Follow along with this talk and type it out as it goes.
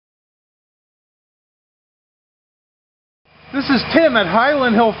This is Tim at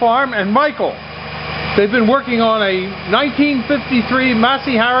Highland Hill Farm and Michael. They've been working on a 1953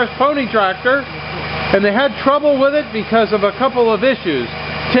 Massey Harris pony tractor, and they had trouble with it because of a couple of issues.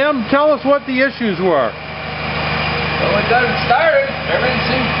 Tim, tell us what the issues were. Well, we got it started, everything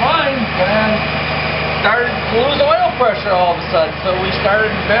seemed fine, and started to lose oil pressure all of a sudden. So we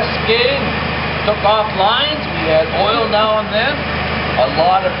started investigating, took off lines, we had oil now and then, a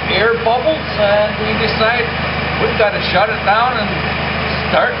lot of air bubbles, and we decided we've got to shut it down and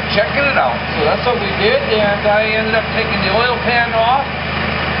start checking it out. So that's what we did, and I ended up taking the oil pan off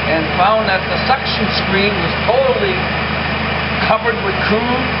and found that the suction screen was totally covered with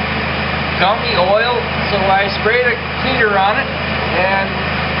crude, gummy oil. So I sprayed a cleaner on it and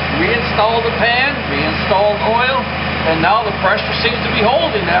reinstalled the pan, reinstalled oil, and now the pressure seems to be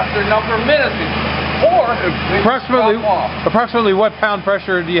holding after a number of minutes. Before, approximately what pound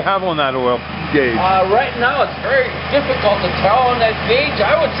pressure do you have on that oil gauge? Right now it's very difficult to tell on that gauge.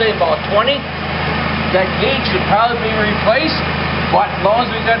 I would say about 20. That gauge should probably be replaced, but as long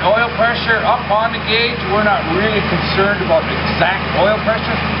as we got oil pressure up on the gauge, we're not really concerned about exact oil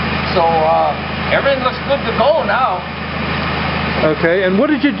pressure. So everything looks good to go now. Okay, and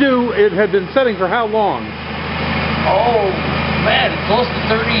what did you do? It had been setting for how long? Oh man, close to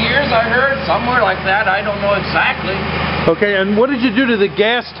 30 years I heard, somewhere like that. I don't know exactly. Okay, and what did you do to the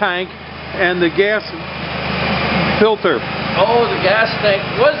gas tank and the gas filter? Oh, the gas tank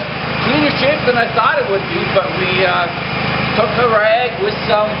was cleaner shape than I thought it would be, but we took a rag with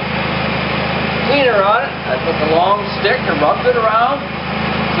some cleaner on it. I took a long stick and rubbed it around,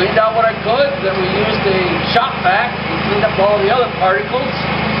 cleaned out what I could. Then we used a shop vac and cleaned up all the other particles.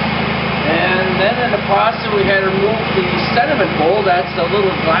 And then in the process we had to remove the sediment bowl. That's a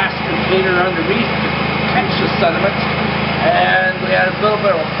little glass container underneath to catch the sediment. And we had a little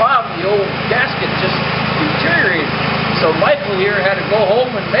bit of a problem. The old gasket just deteriorated. So Michael here had to go home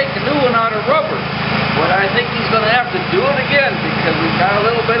and make a new one out of rubber. But I think he's going to have to do it again because we've got a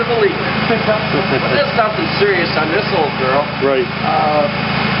little bit of a leak. But there's nothing serious on this old girl. Right.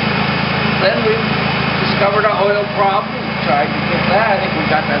 Then we discovered our oil problem. Tried to get that. I think we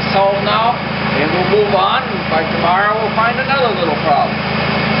got that solved now, and we'll move on. And by tomorrow, we'll find another little problem.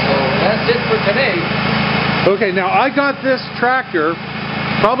 So that's it for today. Okay, now I got this tractor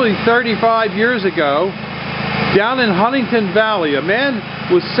probably 35 years ago down in Huntington Valley. A man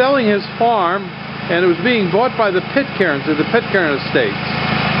was selling his farm, and it was being bought by the Pitcairns of the Pitcairn Estates.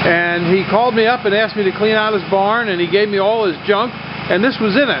 And he called me up and asked me to clean out his barn, and he gave me all his junk, and this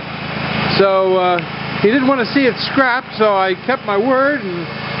was in it. So he didn't want to see it scrapped, so I kept my word and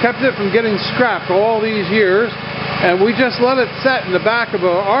kept it from getting scrapped all these years. And we just let it set in the back of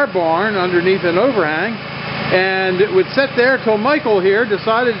our barn underneath an overhang, and it would sit there till Michael here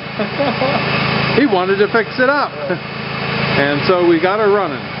decided he wanted to fix it up. And so we got it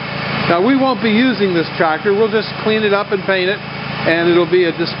running. Now we won't be using this tractor, we'll just clean it up and paint it, and it'll be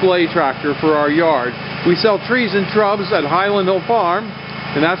a display tractor for our yard. We sell trees and shrubs at Highland Hill Farm,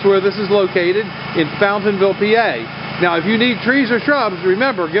 and that's where this is located, in Fountainville, PA. Now, if you need trees or shrubs,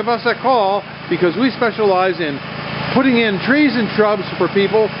 remember, give us a call, because we specialize in putting in trees and shrubs for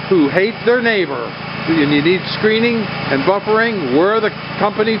people who hate their neighbor. And you need screening and buffering, we're the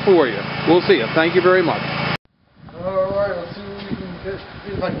company for you. We'll see you. Thank you very much. Alright, let's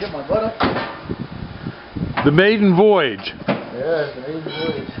see if I can get my butt up. The maiden voyage. Yeah, the maiden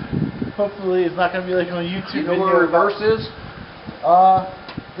voyage. Hopefully it's not going to be like on YouTube. You know where reverse is?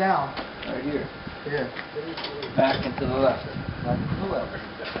 Down. Right here. Here. Back and to the left. Back to the left.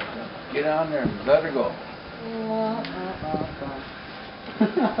 Get on there and let her go.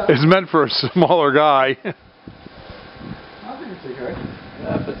 It's meant for a smaller guy. I think it's okay.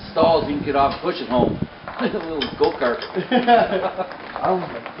 If it stalls, you can get off and push it home. A little go-kart. I was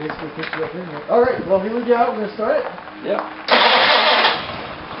basically push it up in there. Alright, well here we go. We're going to start it. Yep.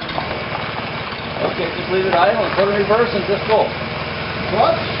 Okay, just leave it idle and put it in reverse and just go.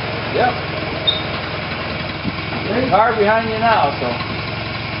 Clutch? Yep. It's hard behind you now, so.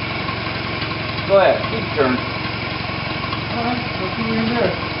 Go ahead, keep turning. Alright, let's see what we can do.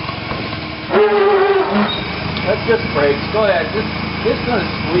 That's just brakes. Go ahead. It's going to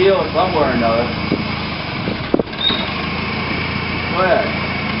squeal somewhere or another. Go ahead.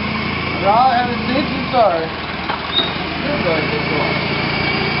 No, I haven't seen you, sorry. Go ahead, just go.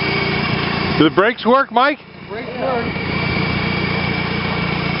 Do the brakes work, Mike? Brakes work.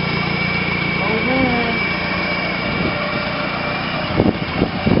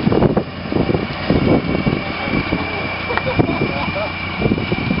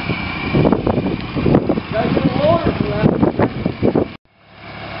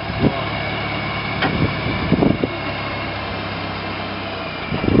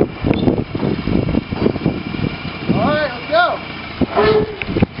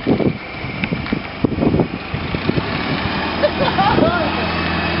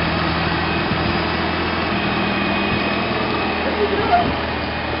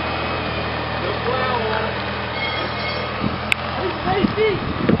 see.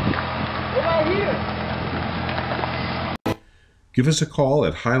 What I hear. Give us a call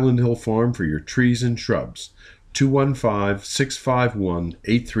at Highland Hill Farm for your trees and shrubs.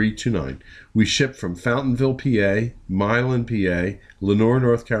 215-651-8329. We ship from Fountainville, PA, Milan, PA, Lenore,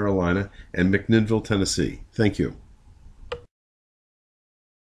 North Carolina, and McMinnville, Tennessee. Thank you.